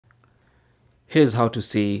Here's how to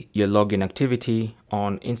see your login activity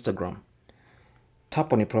on Instagram.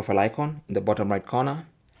 Tap on your profile icon in the bottom right corner,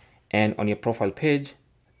 and on your profile page,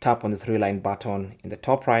 tap on the three-line button in the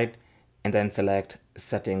top right, and then select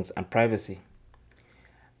Settings and Privacy.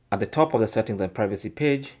 At the top of the Settings and Privacy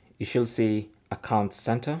page, you should see Account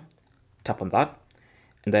Center. Tap on that,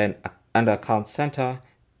 and then under Account Center,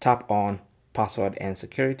 tap on Password and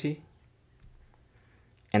Security,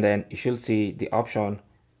 and then you should see the option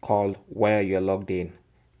called Where You're Logged In.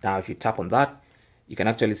 Now, if you tap on that, you can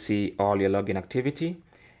actually see all your login activity,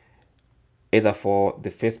 either for the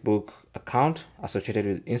Facebook account associated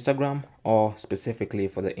with Instagram or specifically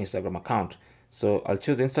for the Instagram account. So I'll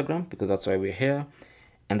choose Instagram because that's why we're here.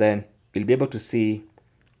 And then you'll be able to see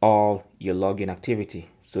all your login activity.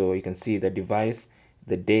 So you can see the device,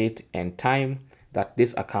 the date and time that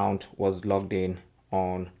this account was logged in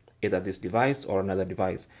on either this device or another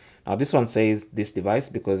device. Now this one says this device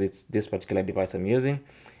because it's this particular device I'm using,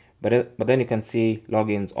 but then you can see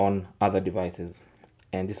logins on other devices,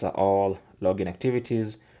 and these are all login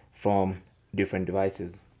activities from different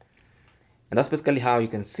devices. And that's basically how you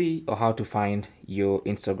can see or how to find your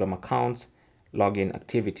Instagram account's login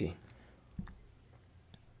activity.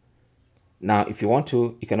 Now if you want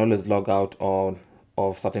to, you can always log out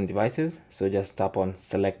of certain devices. So just tap on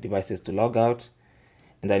select devices to log out,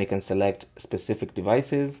 and then you can select specific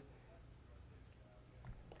devices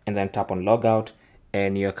and then tap on logout,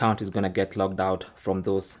 and your account is going to get logged out from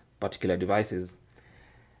those particular devices.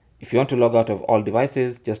 If you want to log out of all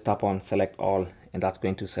devices, just tap on select all, and that's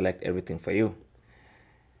going to select everything for you.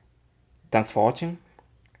 Thanks for watching.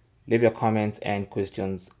 Leave your comments and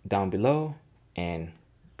questions down below, and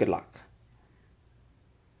good luck.